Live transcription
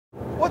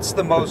What's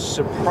the most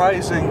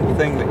surprising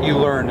thing that you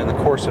learned in the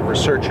course of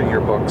researching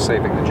your book,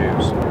 Saving the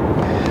Jews?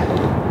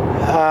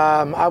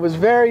 I was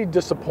very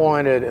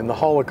disappointed in the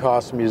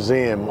Holocaust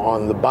Museum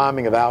on the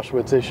bombing of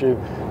Auschwitz issue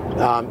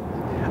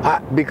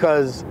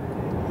because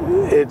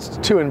it's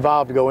too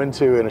involved to go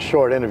into in a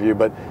short interview,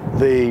 but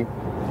the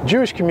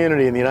Jewish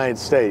community in the United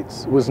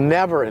States was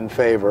never in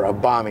favor of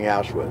bombing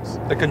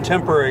Auschwitz. The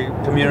contemporary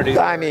community?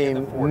 I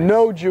mean,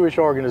 no Jewish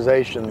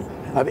organization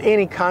of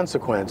any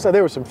consequence.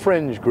 There were some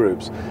fringe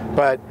groups,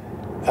 but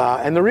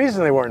and the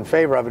reason they weren't in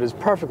favor of it is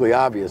perfectly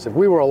obvious. If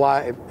we were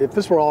alive, if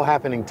this were all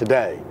happening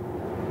today,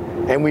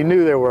 and we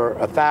knew there were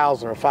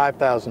 1,000 or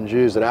 5,000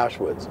 Jews at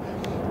Auschwitz,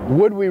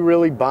 would we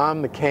really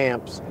bomb the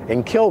camps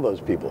and kill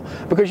those people?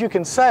 Because you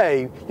can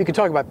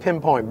talk about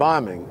pinpoint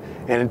bombing,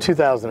 and in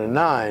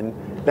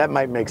 2009, that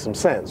might make some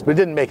sense, but it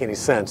didn't make any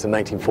sense in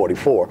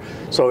 1944.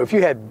 So if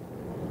you had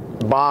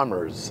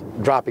bombers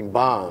dropping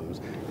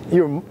bombs,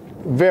 you're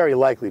very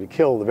likely to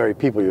kill the very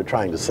people you're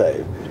trying to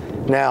save.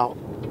 Now,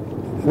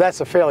 that's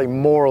a fairly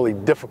morally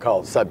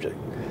difficult subject,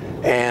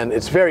 and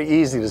it's very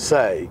easy to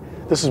say,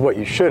 this is what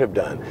you should have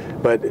done.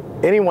 But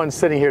anyone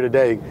sitting here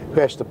today who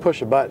has to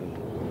push a button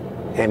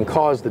and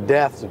cause the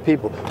deaths of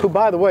people, who,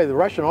 by the way, the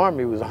Russian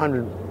army was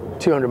 100,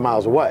 200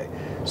 miles away.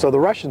 So the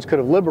Russians could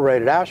have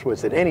liberated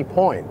Auschwitz at any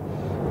point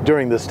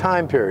during this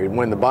time period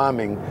when the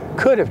bombing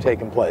could have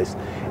taken place.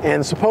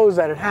 And suppose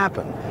that had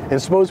happened,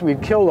 and suppose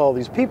we'd killed all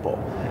these people,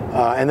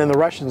 and then the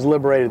Russians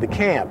liberated the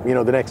camp,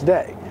 the next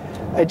day.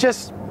 It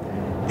just,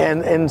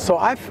 and so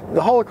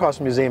the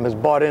Holocaust Museum has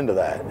bought into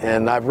that,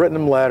 and I've written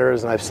them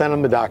letters and I've sent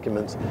them the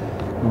documents,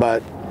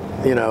 but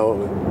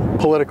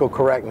political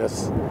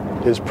correctness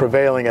is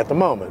prevailing at the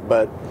moment.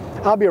 But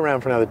I'll be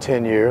around for another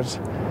 10 years,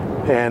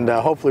 and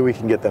hopefully we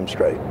can get them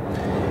straight.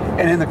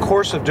 And in the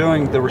course of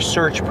doing the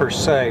research per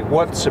se,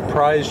 what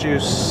surprised you,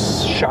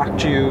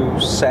 shocked you,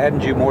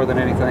 saddened you more than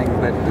anything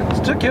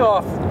that took you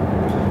off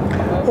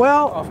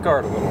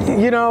guard a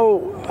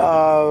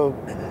little?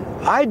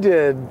 I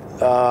did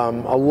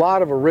a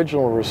lot of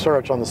original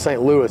research on the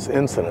St. Louis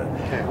incident,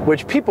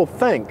 which people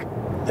think,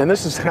 and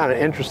this is kind of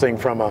interesting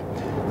from a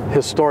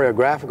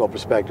historiographical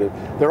perspective,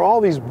 there are all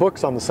these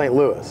books on the St.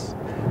 Louis,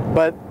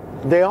 but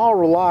they all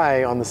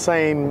rely on the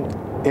same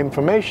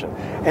information.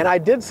 And I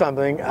did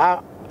something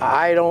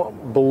I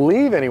don't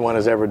believe anyone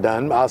has ever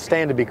done. I'll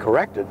stand to be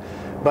corrected,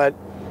 but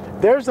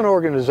there's an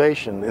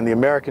organization in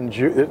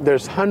the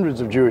there's hundreds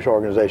of Jewish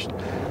organizations,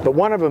 but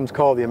one of them is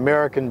called the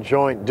American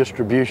Joint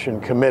Distribution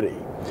Committee.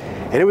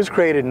 And it was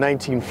created in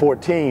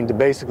 1914 to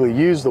basically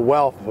use the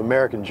wealth of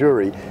American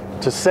Jewry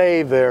to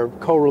save their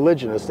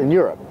co-religionists in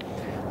Europe.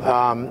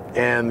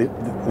 And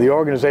the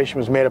organization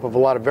was made up of a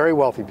lot of very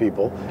wealthy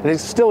people, and it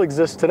still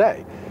exists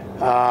today.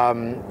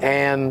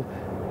 And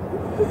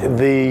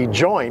the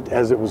Joint,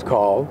 as it was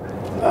called,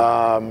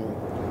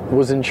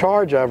 was in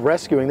charge of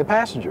rescuing the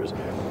passengers.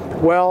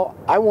 Well,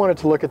 I wanted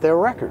to look at their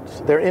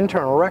records, their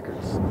internal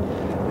records.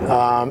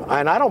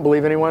 And I don't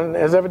believe anyone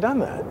has ever done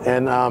that.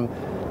 And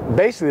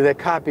basically, they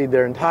copied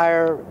their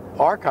entire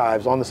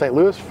archives on the St.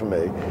 Louis for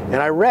me, and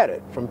I read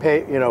it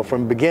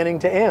from beginning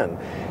to end.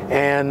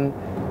 And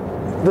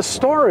the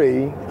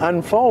story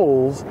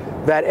unfolds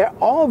that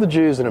all the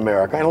Jews in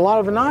America, and a lot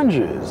of the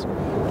non-Jews,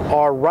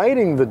 are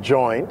writing the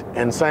Joint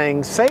and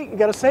saying, you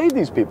got to save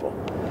these people.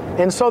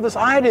 And so this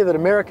idea that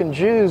American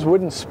Jews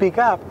wouldn't speak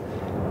up,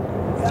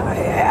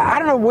 I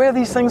don't know where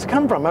these things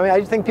come from. I mean,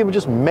 I think people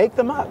just make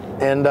them up.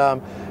 And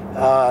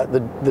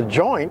the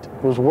Joint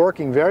was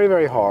working very,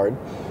 very hard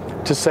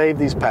to save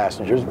these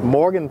passengers.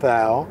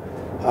 Morgenthau,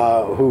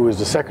 who is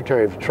the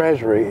Secretary of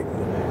Treasury,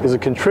 is a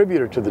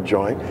contributor to the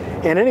Joint.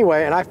 And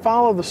anyway, and I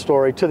followed the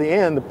story to the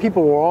end. The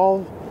people were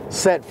all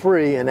set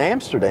free in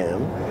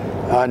Amsterdam.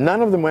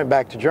 None of them went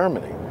back to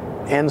Germany.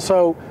 And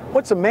so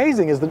what's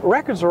amazing is the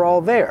records are all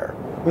there.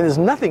 I mean, there's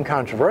nothing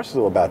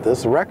controversial about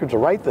this. The records are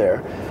right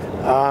there.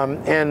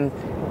 And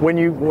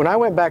when I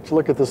went back to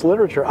look at this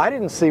literature, I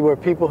didn't see where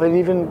people had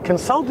even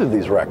consulted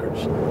these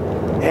records.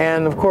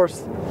 And of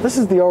course, this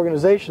is the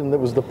organization that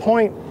was the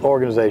point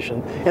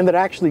organization and that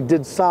actually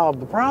did solve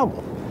the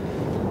problem.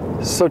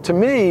 So to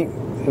me,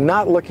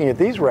 not looking at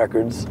these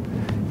records,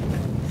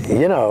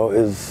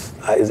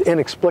 is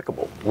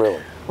inexplicable,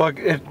 really. Well,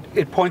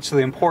 it points to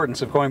the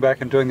importance of going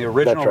back and doing the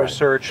original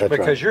research,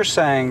 because you're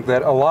saying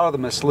that a lot of the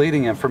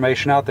misleading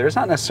information out there is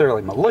not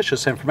necessarily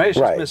malicious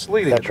information, it's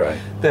misleading. That's right.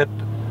 That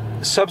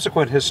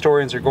subsequent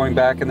historians are going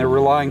back and they're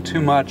relying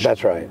too much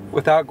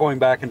without going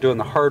back and doing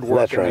the hard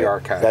work in the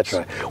archives. That's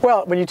right.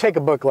 Well, when you take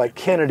a book like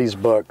Kennedy's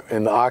book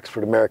in the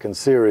Oxford American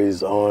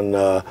series on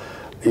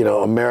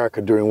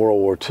America during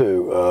World War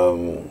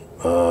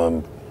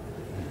II,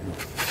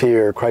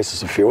 Fear,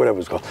 Crisis of Fear, whatever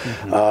it's called.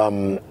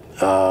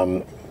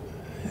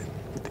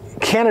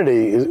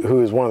 Kennedy,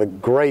 who is one of the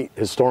great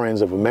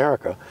historians of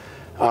America,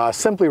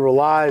 simply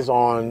relies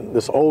on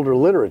this older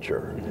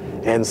literature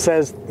and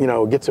says,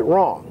 gets it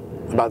wrong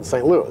about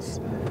St. Louis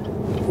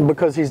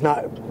because he's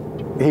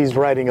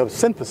writing a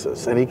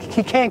synthesis, and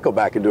he can't go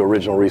back and do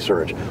original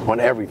research on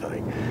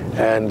everything.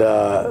 And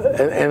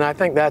I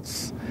think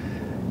that's,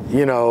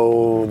 you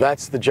know,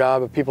 that's the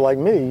job of people like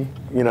me,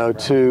 you know,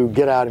 to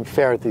get out and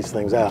ferret these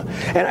things out.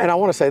 And I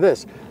want to say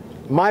this,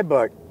 my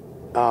book,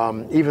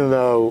 even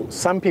though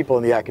some people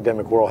in the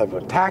academic world have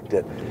attacked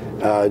it,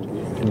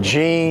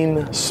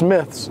 Gene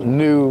Smith's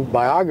new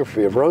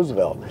biography of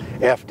Roosevelt,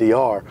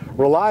 FDR,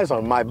 relies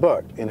on my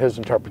book in his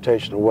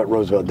interpretation of what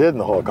Roosevelt did in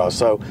the Holocaust.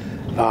 So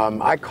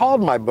I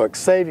called my book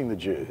Saving the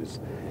Jews,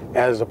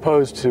 as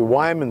opposed to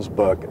Wyman's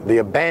book, The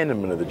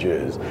Abandonment of the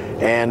Jews.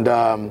 And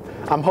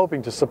I'm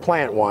hoping to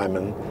supplant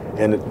Wyman,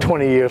 and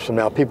 20 years from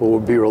now, people will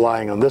be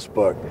relying on this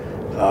book,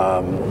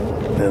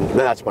 and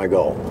that's my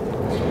goal.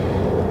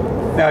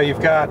 Now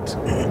you've got,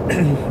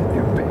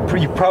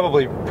 you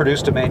probably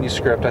produced a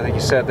manuscript, I think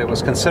you said, that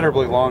was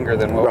considerably longer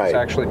than what was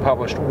actually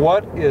published.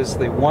 What is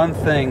the one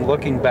thing,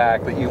 looking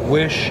back, that you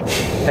wish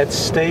had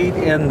stayed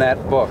in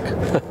that book?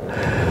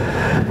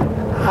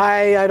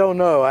 I don't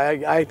know.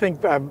 I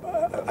think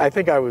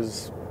I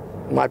was,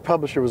 my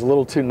publisher was a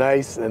little too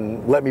nice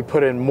and let me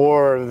put in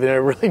more than I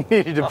really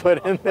needed to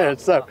put in there.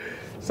 So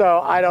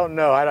I don't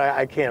know.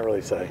 I can't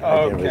really say.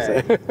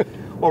 Okay.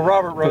 Well,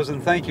 Robert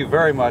Rosen, thank you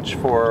very much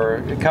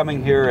for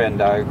coming here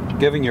and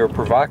giving your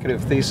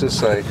provocative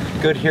thesis a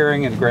good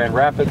hearing in Grand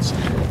Rapids.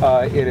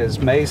 It is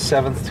May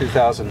 7th,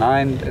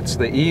 2009. It's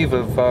the eve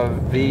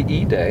of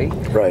VE Day.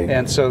 Right.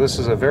 And so this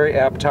is a very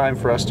apt time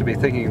for us to be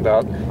thinking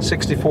about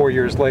 64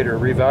 years later,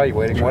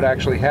 reevaluating what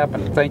actually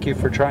happened. Thank you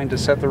for trying to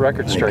set the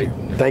record straight.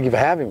 Thank you for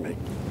having me.